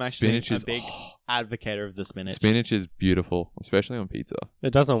 I'm actually Spinach a is big advocate of the spinach. Spinach is beautiful, especially on pizza.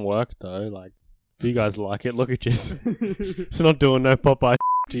 It doesn't work though. Like, if you guys like it, look at this. It's not doing no Popeye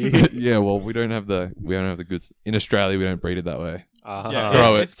to you. Yeah, well, we don't have the goods in Australia. We don't breed it that way. Yeah,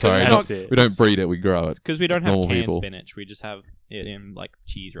 Grow it's it. 'cause Sorry, it's not, not- we don't breed it. We grow it. Because we don't have Normal canned people. spinach. We just have it in like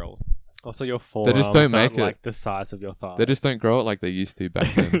cheese rolls. Also, your They forearms just don't aren't make it. like the size of your thigh. They just don't grow it like they used to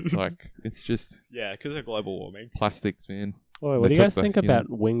back then. Like it's just Yeah, because of global warming. plastics, man. Oh, They what do you took guys the- think you know- about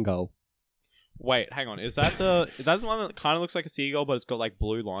Wingo? Wait, hang on. Is that the one that kind of looks like a seagull, but it's got like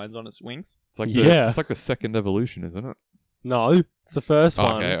blue lines on its wings? It's like Yeah. it's like the second evolution, isn't it? No, it's the first Oh,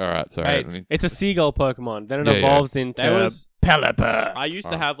 one. okay, all right. Sorry. Hey, I mean, It's a seagull Pokemon. Then it Yeah, yeah. evolves into There was. Pelipper. I used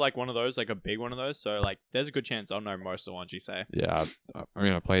to Oh. have like one of those, like a big one of those. So like, there's a good chance I'll know most of the ones you say. yeah. I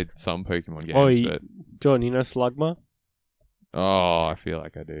mean, I played some Pokemon games, Oh, you- but Jordan, you know Slugma? I feel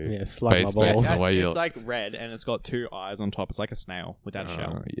like I do. Yeah, Slugma Based- balls. based on the way you It's like red and it's got two eyes on top. It's like a snail without a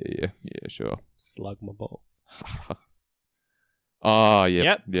shell. Yeah, sure. Slugma balls. Oh, yep,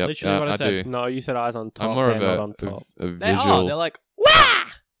 Yep, yep. literally what I said. do. No, you said eyes on top. I'm more of they're a, not on top. a They visual. are. They're like, wah!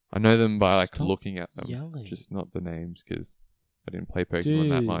 I know them by like Stop looking at them, yelling. just not the names because I didn't play Pokemon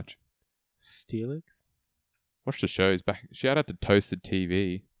that Dude. much. Steelix? Watched the shows back. Shout out to Toasted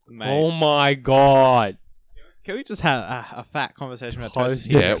TV. Mate, Oh my god. can we just have a fat conversation about Toasted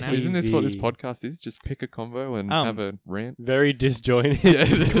toasted Yeah, chicken now? isn't this what this TV. podcast is? Just pick a convo and Um, have a rant. Very disjointed Yeah, it's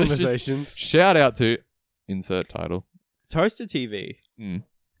just- conversations. Shout out to insert title. Toasted TV. Mm.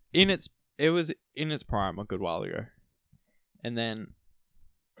 It was in its prime a good while ago, and then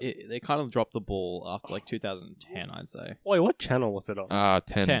they kind of dropped the ball after like 2010, I'd say. Wait, what channel was it on?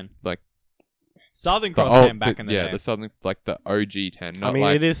 10. 10. Like Southern the Cross old, came back in the yeah, day. the Southern, like the OG 10. Not I mean,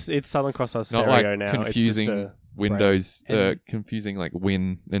 like, it's Southern Cross on not stereo like now. confusing It's just Windows, And- confusing like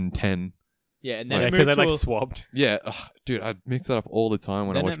Win and 10. Yeah, and a, then yeah, it because moved they to like swapped. Yeah, dude, I mix that up all the time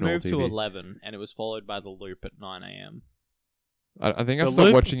when I then watch it normal moved TV. to 11, and it was followed by the Loop at 9 a.m. I think I The stopped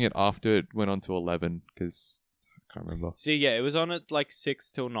Loop- watching it after it went on to 11 because I can't remember. So yeah, it was on at like 6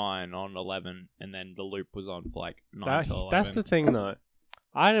 till 9 on 11, and then the Loop was on for like 9 till 11. That's the thing, though.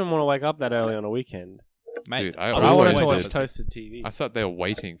 I didn't want to wake up that early on a weekend. Mate, Dude, I I always wanted to did. watch Toasted TV. I sat there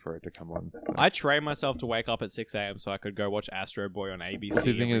waiting for it to come on. I trained myself to wake up at 6 a.m. so I could go watch Astro Boy on ABC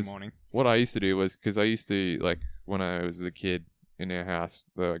See, the thing every is- morning. What I used to do was because I used to like when I was a kid in our house,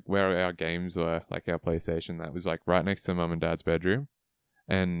 like where our games were, like our PlayStation, that was like right next to mum and dad's bedroom.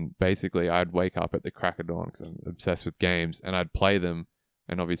 And basically, I'd wake up at the crack of dawn because I'm obsessed with games, and I'd play them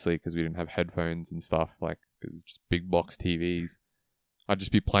And obviously, because we didn't have headphones and stuff, like, because it's just big box TVs, I'd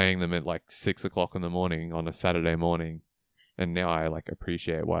just be playing them at like 6 o'clock in the morning on a Saturday morning. And now I like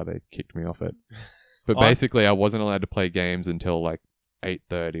appreciate why they kicked me off it. But basically, I wasn't allowed to play games until like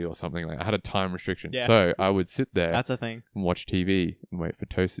 8:30 or something. Like I had a time restriction, so I would sit there. That's a thing. And watch TV and wait for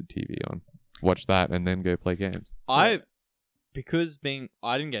Toasted TV on. Watch that and then go play games. Because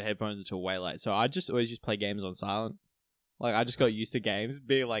I didn't get headphones until way late, so I just always just play games on silent. Like I just got used to games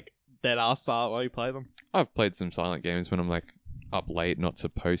being like dead ass silent while you play them. I've played some silent games when I'm like up late, not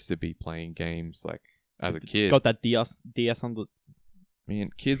supposed to be playing games. Like as a kid, Got that DS on the. man,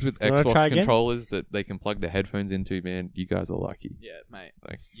 kids with wanna try Xbox again? controllers that they can plug their headphones into, man, you guys are lucky. Yeah, mate.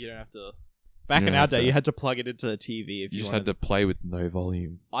 Like You don't have to. Back You in don't our have day, to- you had to plug it into the TV if you you just wanted. had to play with no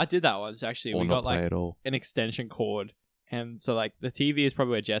volume I did that once actually. or We not got play like at all. an extension cord, and so like the TV is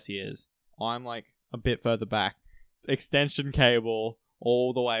probably where Jesse is. I'm like a bit further back. Extension cable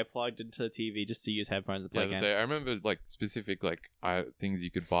all the way plugged into the TV just to use headphones to play Yeah, games. so I remember like specific like things you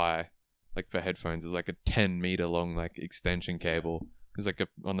could buy like for headphones. There's like a 10-meter long like extension cable. There's like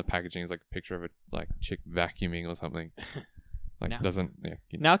on the packaging is like a picture of a like chick vacuuming or something. Like No. doesn't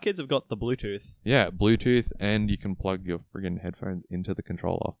Now kids have got the Bluetooth. yeah, Bluetooth, and you can plug your friggin' headphones into the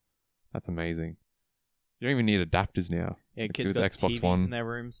controller. That's amazing. You don't even need adapters now. Yeah, Like kids with got Xbox TVs One. in their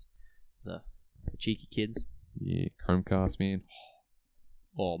rooms. The cheeky kids. Yeah, Chromecast, man.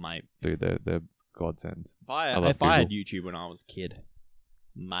 Oh mate, Dude, they're godsends. if I love had Google. YouTube when I was a kid,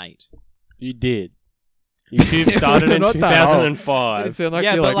 mate. You did. YouTube started in Not that old. 2005. sound like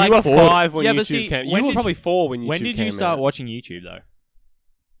Yeah, you're but like, You were 40. 5 when Yeah, but YouTube see, came. when You were did probably 4 when YouTube When did you came start out. watching YouTube though?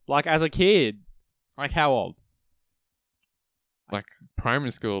 Like as a kid. Like how old? like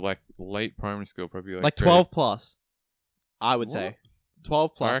primary school, like late primary school, probably Like grade- 12 plus. I would What? say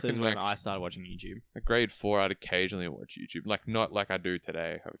 12 plus is reckon, when like- I started watching YouTube. Like grade 4, I'd occasionally watch YouTube. Like not like I do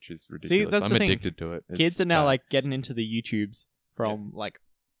today, which is ridiculous. that's I'm the thing. addicted to it. Kids It's are now bad. like getting into the YouTubes from like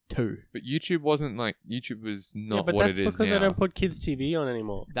 2. But YouTube wasn't like YouTube was not yeah, but what that's it is because now. they don't put kids' TV on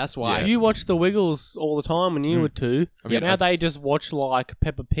anymore. That's why. Yeah. You watched the Wiggles all the time when you Mm. were 2. I mean, now I've they s- just watch like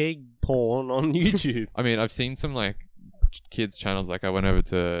Peppa Pig porn on YouTube. I mean, I've seen some like kids channels. Like I went over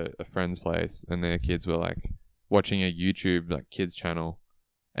to a friend's place and their kids were like watching a YouTube like kids channel,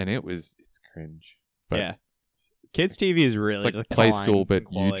 and it's cringe. But yeah. Kids TV is really it's like Play declining School, in but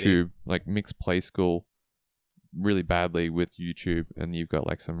quality. YouTube, like mixed Play School really badly with YouTube, and you've got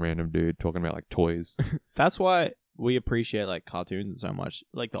like some random dude talking about like toys. That's why we appreciate like cartoons so much.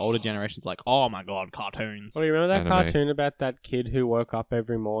 Like the older generation's like, oh my god, cartoons. Well, you remember that Anime. cartoon about that kid who woke up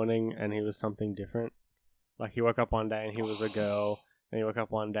every morning and he was something different? Like he woke up one day and he was a girl, and he woke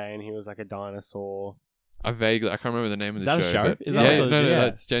up one day and he was like a dinosaur. I can't remember the name of Is the that a show. show? But Is yeah, that no, legit? no, Yeah.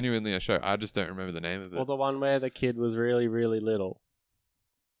 that's genuinely a show. I just don't remember the name of it. Or the one where the kid was really, really little.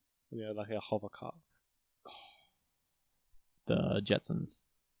 You know, like a hover car. The Jetsons.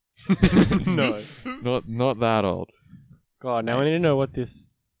 No. not that old. God, now I need to know what this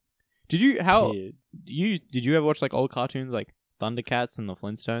Did you kid... did you ever watch like old cartoons like Thundercats and the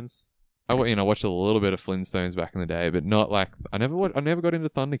Flintstones? I watched a little bit of Flintstones back in the day, but not like I never got into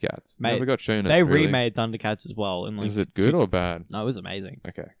Thundercats. Mate, Never got shown it. They really. remade Thundercats as well. And like, Is it good or bad? No, it was amazing.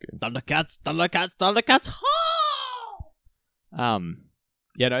 Okay, good. Thundercats.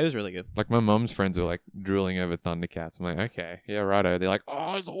 Yeah, no, it was really good. Like my mum's friends are like drooling over Thundercats. I'm like, okay, yeah, righto. They're like,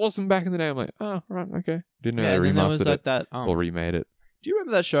 oh, it's awesome back in the day. I'm like, oh, right, okay. Didn't know Yeah, they and then there was remastered like it that. or remade it. Do you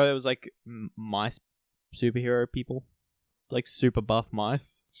remember that show that was like mice superhero people, like super buff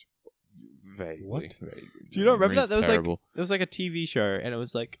mice? Vaguely. What? Vaguely. Do you not remember Memory's that? That was like terrible. it was like a TV show, and it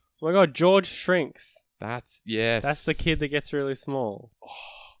was like Oh my god, George Shrinks. That's yes. That's the kid that gets really small.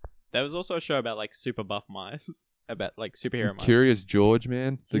 there was also a show about like super buff mice, about like superhero mice. Curious George,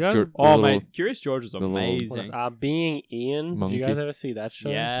 man. You guys- the Oh little- mate, Curious George was the little- amazing. Being Ian. Monkey. Do you guys ever see that show?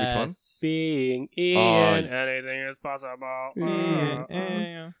 Yes. Which one? Being Ian. Oh, Anything is possible.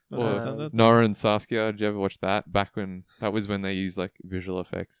 Or Nora and Saskia. Did you ever watch that? Back when that was when they used like visual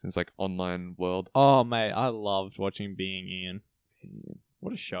effects. It's like online world. Oh mate, I loved watching Being Ian.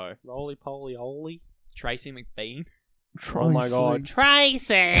 What a show. Roly poly oly. Tracy McBean Oh my god.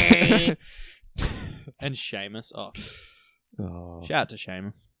 Tracy! and Seamus. Oh, Oh, shout out to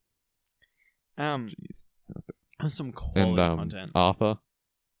Seamus. jeez. That's some quality And content. Arthur.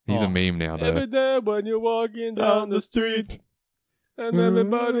 He's Oh. a meme now though. Every day when you're walking down the street and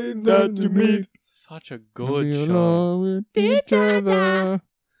everybody Mm, that you meet. Such a good We show. along with each other.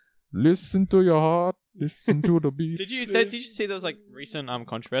 Listen to your heart. Listen to the beat. Did you see there was like recent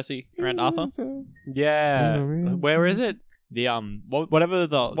controversy around Arthur? Yeah. Where is it? The whatever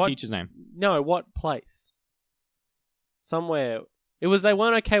the What? teacher's name. No, what place? Somewhere. They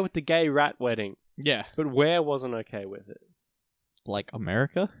weren't okay with the gay rat wedding, Yeah. but where wasn't okay with it? Like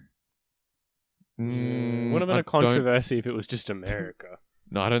America? Would have been I a controversy if it was just America.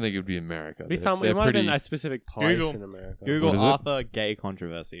 No, I don't think it would be America. It might have been a specific place Google- in America. What Google is it? Arthur gay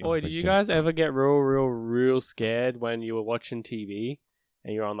controversy. Boy, did you guys ever get real scared when you were watching TV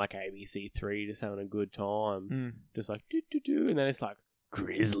and you're on like ABC3 just having a good time? Mm. Just like do, and then it's like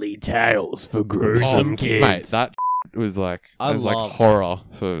grisly tales for gruesome kids. Mate, that was like I it was like love- horror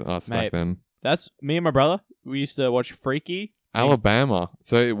for us Mate. back then. That's me and my brother. We used to watch Freaky. Alabama,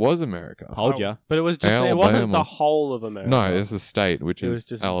 so it was America. Told ya. But it was just it wasn't Alabama. the whole of America. No, it's a state, which It was is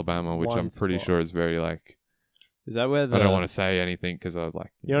just Alabama, which one I'm pretty spot. sure is very like. Is that where the... I don't want to say anything because I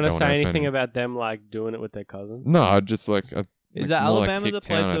like. You want don't to say wanna anything offend- about them like doing it with their cousin? No, I just like. Is that more like Alabama the Hicktown,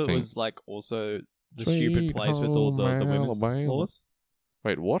 place I that think. was like also the Sweet stupid place with all the home women's Alabama. laws?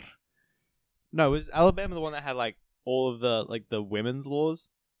 Wait, what? No, was Alabama the one that had like all of the like the women's laws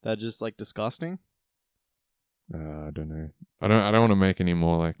that are just like disgusting? I don't know. I don't want to make any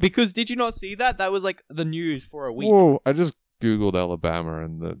more like. Because did you not see that? That was like the news for a week. Whoa! I just googled Alabama,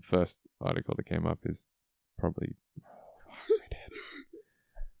 and the first article that came up is probably.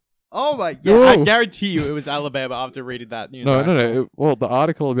 Oh my god! Whoa. I guarantee you it was Alabama after reading that news. No. Well, the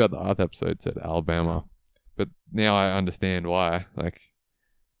article about the Arth episode said Alabama, but now I understand why. Like,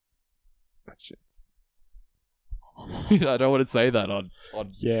 that shit. I don't want to say that on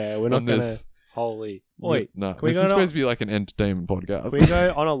Yeah, we're not on gonna. this. Holy, wait. No, we this go is to- supposed to be like an entertainment podcast. Can we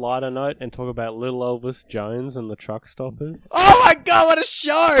go on a lighter note and talk about Little Elvis Jones and the Truck Stoppers? Oh my god! What a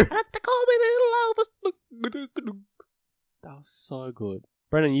show! That was so good.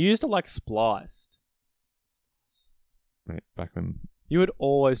 Brennan, you used to like Spliced. Mate, back when You would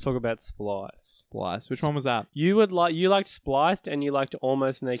always talk about Splice. Splice. Which one was that? You liked Spliced and you liked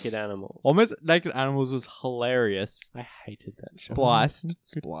Almost Naked Animals. Almost Naked Animals was hilarious. I hated that show. Spliced.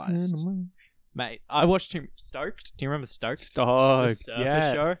 Mate, I watched him Stoked. Do you remember Stoked? The Stoked, surfer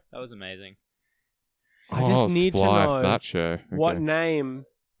yes. show? That was amazing. I just need to Splice, know that show. what Okay. name.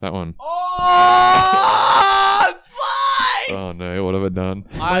 That one. Oh, Splice! Oh no, what have I done?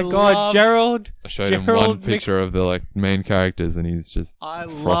 I My God, loved- Gerald. I showed him Gerald one picture of the like main characters, and he's just I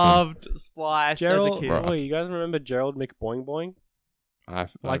frothing. loved Splice as a Gerald. kid. Bruh. Oh, you guys remember Gerald McBoing Boing?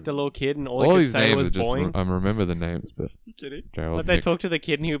 Like the little kid, and all he all could these say names was are just boing. I remember the names, but Kidding? Gerald. Like they talk to the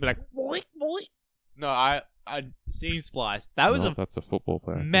kid, and he would be like, boing, boing. No, I'd seen Splice. That was a that's a football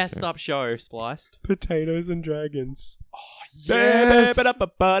player. messed Okay. up show, Spliced. Potatoes and dragons. Yes!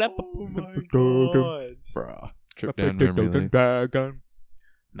 Oh my God. Bruh. Trip down memory lane.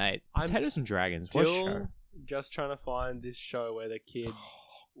 Mate, I'm Potatoes and Dragons. What a show. Still just trying to find this show where the kid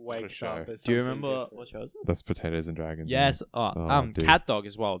wakes show. up. As Do you something remember different. what show is it? That's Potatoes and Dragons. Yes. Oh, dude. Cat Dog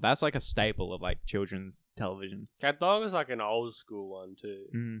as well. That's like a staple of like children's television. Cat Dog is like an old school one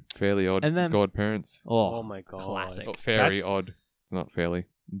too. Fairly Odd And then- Godparents. Oh, my God. classic. Not Fairy That's- Odd. Not fairly.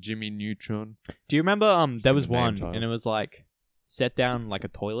 Jimmy Neutron. Do you remember? There was the name one, titles. and it was like set down like a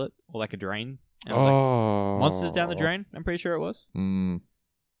toilet or like a drain. And it was like Oh. monsters down the drain. I'm pretty sure it was.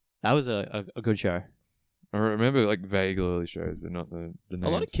 That was a good show. I remember like vague early shows, but not the names. A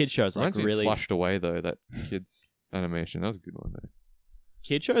lot of kid shows like Reminds me of really. Flushed Away though. That kids animation. That was a good one though.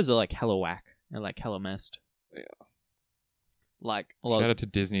 Kid shows are like hella whack and like hella messed. Yeah. Like a Shout lot. out to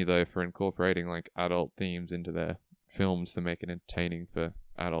Disney though for incorporating like adult themes into their films to make it entertaining for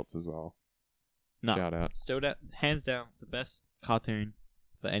adults as well. No, Shout out. still hands down the best cartoon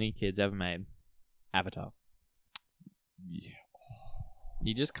for any kids ever made. Avatar. Yeah.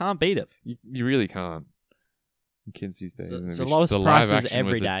 You just can't beat it. You really can't. Kids these days. It's the the lowest live prices action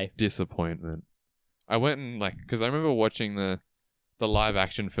every was day. a disappointment. I went and like because I remember watching the live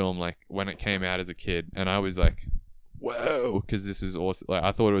action film like when it came out as a kid, and I was like, "Whoa!" Because this is awesome. Like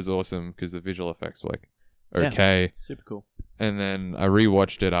I thought it was awesome because the visual effects were like okay. Super cool. And then I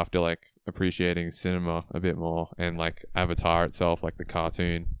rewatched it after like appreciating cinema a bit more and like Avatar itself, like the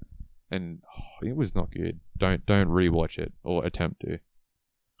cartoon, and it was not good. Don't rewatch it or attempt to.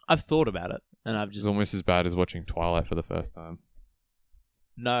 I've thought about it, and I've It's just almost as bad as watching Twilight for the first time.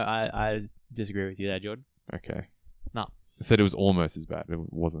 no. I disagree with you there, Jordan. Okay. No. I said it was almost as bad. It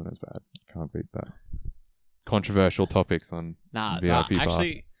wasn't as bad. Can't beat that. Controversial topics on Nah, VIP pass.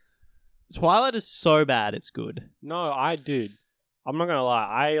 actually, Twilight is so bad it's good. No, I did. I'm not gonna lie.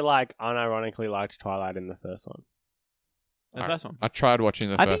 I like unironically liked Twilight in the first one. The Alright. first one. I tried watching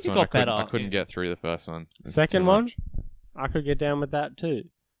the I think first it one. got I better. couldn't get through the first one. It's Second too one? much. I could get down with that too.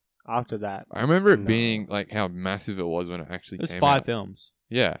 After that, I remember it No. being like how massive it was when it actually There's came 5 out. films.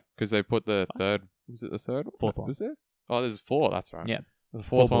 Yeah, because they put the third. Was it the third? Fourth one. Was it? Oh, there's 4. That's right. Yeah. The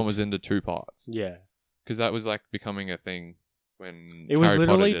fourth 4 one was into 2 parts yeah. because that was like becoming a thing when It was Harry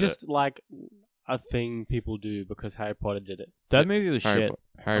Potter literally did just like a thing people do because Harry Potter did it. That movie was Harry, shit.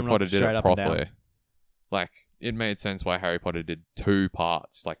 Harry I'm not Potter did straight it up and down. properly. Like, it made sense why Harry Potter did 2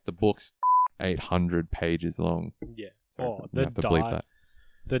 parts. Like, the book's 800 pages long. Yeah. Sorry, Oh, I have to bleep that.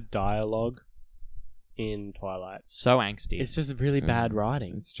 the dialogue in Twilight. So angsty. It's just really bad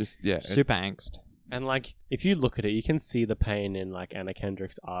writing. It's just, yeah. super angst. And like, if you look at it, you can see the pain in like Anna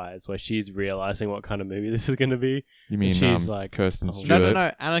Kendrick's eyes, where she's realizing what kind of movie this is going to be. You mean she's like, Kirsten oh, Stewart? No.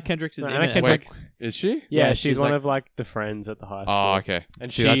 Anna Kendrick's is No, in Anna it. Kendrick- Wait, is she? Yeah, Yeah, she's she's one like- of like the friends at the high school. Oh, okay.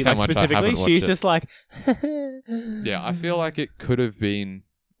 And See, she, that's how like, much I specifically, haven't watched she's it. just like, Yeah, I feel like it could have been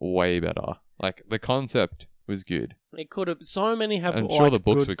way better. Like, the concept was good. it could have. So many have. I'm like, sure the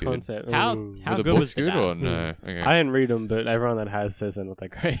books good were good. concept. How Ooh. How Were the good books was the good dad? or no? Okay. I didn't read them, but everyone that has says that they're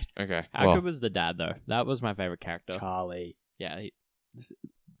great. Okay. How well, good was the dad though? That was my favorite character. Charlie. Yeah.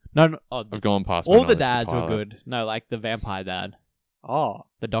 No. Oh, I've gone past my all the knowledge for dads were Twilight. good. No, like the vampire dad, Oh,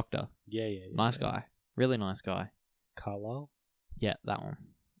 the doctor, yeah. nice guy, really nice guy. Carlisle. Yeah, that one.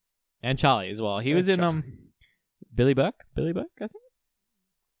 And Charlie as well. He Yeah, was in Charlie. Billy Burke, I think.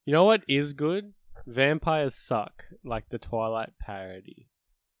 You know what is good? Vampires Suck, like the Twilight parody.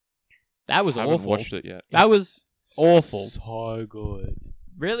 That was I haven't awful. watched it yet. That was awful. So good.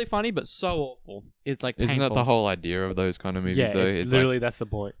 Really funny, but so awful. It's like Isn't that painful. the whole idea of those kind of movies? Yeah, though, it's like, literally that's the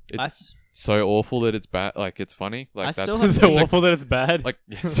point. it's so awful that it's bad. Like, it's funny. Like, I that's still have It's It's so like- awful that it's bad. like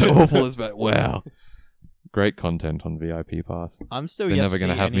yeah, so awful as bad. Wow. Great content on VIP Pass. I'm still They're yet never to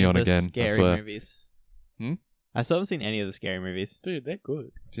gonna see have any me of on the again, I Scary swear. movies. Hmm? I still haven't seen any of the scary movies. Dude, they're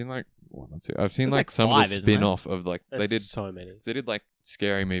good. I've seen like 1 or 2. I've seen There's like like some 5, of the isn't there? spin-off of like There's they did so many. they did like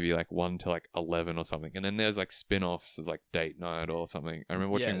scary movie like 1 to like 11 or something, and then there's like spin-offs as like Date Night or something. I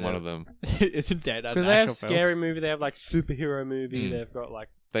remember watching Yeah, one no. of them. Isn't Dead Because they have scary movie, they have like superhero movie, Mm. they've got like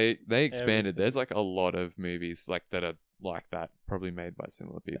They expanded. Everything. There's like a lot of movies like that are like that, probably made by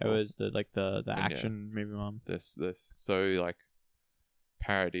similar It people. was the yeah. action movie one. This so like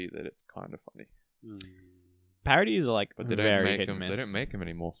parody that it's kind of funny, Parodies are like but they don't very make hit them. and They miss. don't make them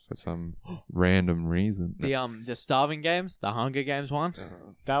anymore for some random reason. The Starving Games, the Hunger Games one.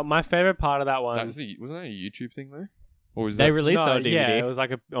 that. My favorite part of that one. Wasn't that a YouTube thing though, or was They that? released it no, on DVD. yeah, it was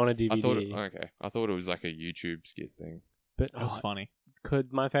like on a DVD. I thought I thought it was like a YouTube skit thing. but It was funny.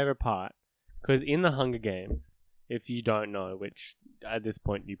 my favorite part, because in the Hunger Games, if you don't know, which at this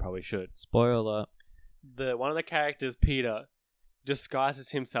point you probably should, Spoiler. one of the characters, Peter,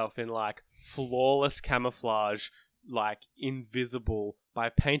 disguises himself in like flawless camouflage, like invisible, by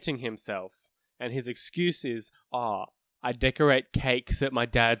painting himself, and his excuse is, I decorate cakes at my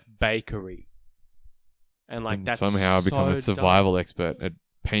dad's bakery, and like And that's somehow I become a so survival expert at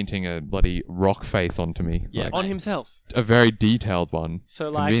painting a bloody rock face onto me. Yeah. Like, dumb. On himself. a very detailed one. So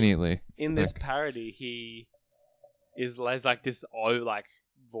like Conveniently. in this Like- parody, he is there's like this like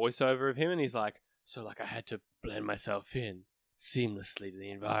voiceover of him, and he's like, so like I had to blend myself in seamlessly to the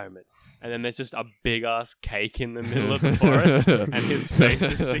environment, and then there's just a big ass cake in the middle of the forest, and his face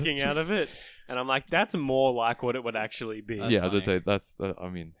is sticking out of it, and I'm like, that's more like what it would actually be. That's yeah, I was funny. gonna say I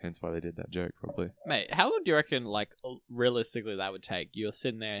mean, hence why they did that joke probably. Mate, how long do you reckon, like, realistically that would take? You're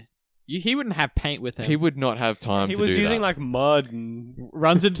sitting there. He wouldn't have paint with him. He would not have time He to was do using that. like mud and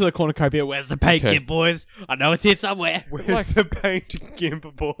runs into the cornucopia. Where's the paint, Okay. kid, boys? I know it's here somewhere. where's the paint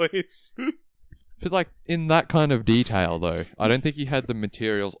gimp boys? But like in that kind of detail though, I don't think he had the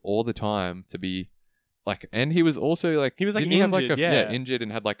materials all the time to be like, and he was also like He was, like, didn't he have, injured, yeah. injured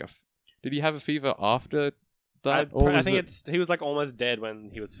and had like did he have a fever after that? I was think it- he was like almost dead when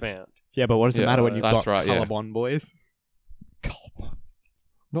he was found. Yeah, but what does Yeah, it matter when you've that's got right, yeah. Colorbond boys?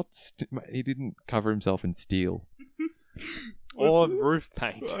 not he didn't cover himself in steel. Or roof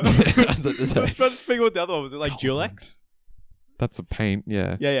paint. I was about to say. trying to figure what the other one was. It like Dulex? That's a paint,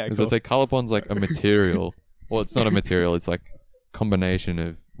 yeah. Yeah, yeah, I was cool. gonna say Colorbond's like a material. Well, it's not a material. It's like combination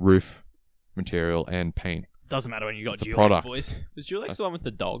of roof material and paint. Doesn't matter when you got It's a Dulex, product. boys. Was Dulex the one with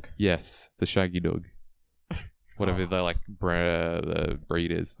the dog? Yes, the shaggy dog. Whatever the like the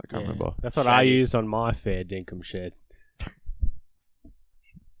breed is, I can't Yeah. remember. That's what I Shaggy. used on my fair dinkum shed.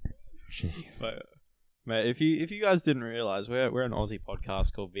 Jeez. Mate, if you guys didn't realize, we're an Aussie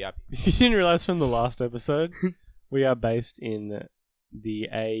podcast called VIP. If you didn't realize from the last episode, we are based in the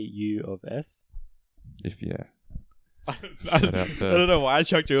AU of S. I Shout out to- don't know why I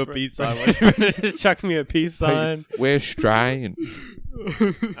chucked you a peace sign. Just chuck me a peace sign. Peace. We're Australian.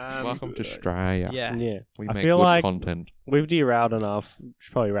 Um, Welcome to Australia. Yeah. Yeah, We I make feel good like content. we've derailed enough.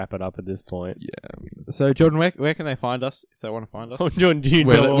 Should probably wrap it up at this point. Yeah. So Jordan, where can they find us if they want to find us? Oh, John, do you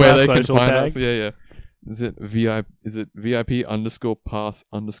Where, know all where our they can social find tags? us. Yeah. Is it VIP _pass_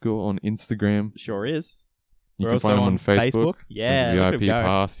 on Instagram? Sure is. You We're can also find them on Facebook. Yeah, There's look a at VIP go.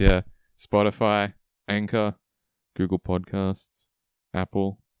 pass. Yeah, Spotify, Anchor, Google Podcasts,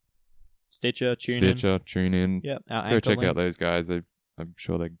 Apple, Stitcher, Tune In. Yeah, our Go Anchor check link. out those guys. I'm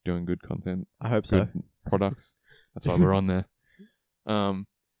sure they're doing good content, I hope so. good products. That's why we're on there.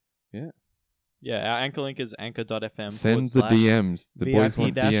 Yeah, our Anchor link is anchor.fm. Send the DMs. The boys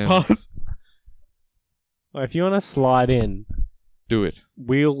want DMs. pass. Well, if you want to slide in, Do it.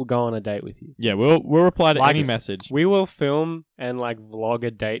 we'll go on a date with you. Yeah, we'll reply to Like any us. message. We will film and like vlog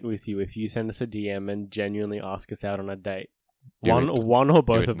a date with you if you send us a DM and genuinely ask us out on a date. Do One it. or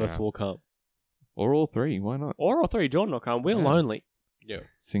both it of us now. will come. Or all three. Why not? Or all three. Jordan will come. We're Yeah. lonely.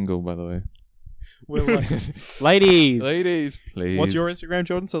 Single, by the way. We're ladies. Ladies, please. What's your Instagram,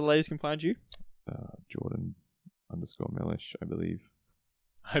 Jordan, so the ladies can find you? Jordan_Mellish, I believe.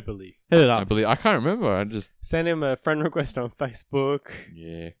 I believe. Hit it I up. believe. I can't remember. I just. Send him a friend request on Facebook.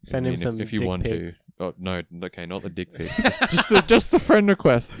 Yeah. Send him some if you dick want pics. to. Oh no. Okay, not the dick pics. just the friend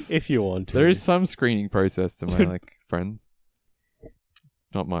requests. If you want to. There is some screening process to my like friends.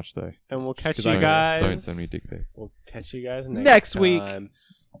 Not much though. And we'll catch Just you don't- guys. Don't send me dick pics. We'll catch you guys Next week. time.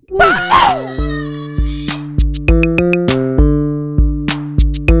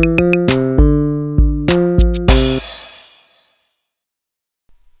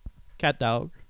 Cat dog.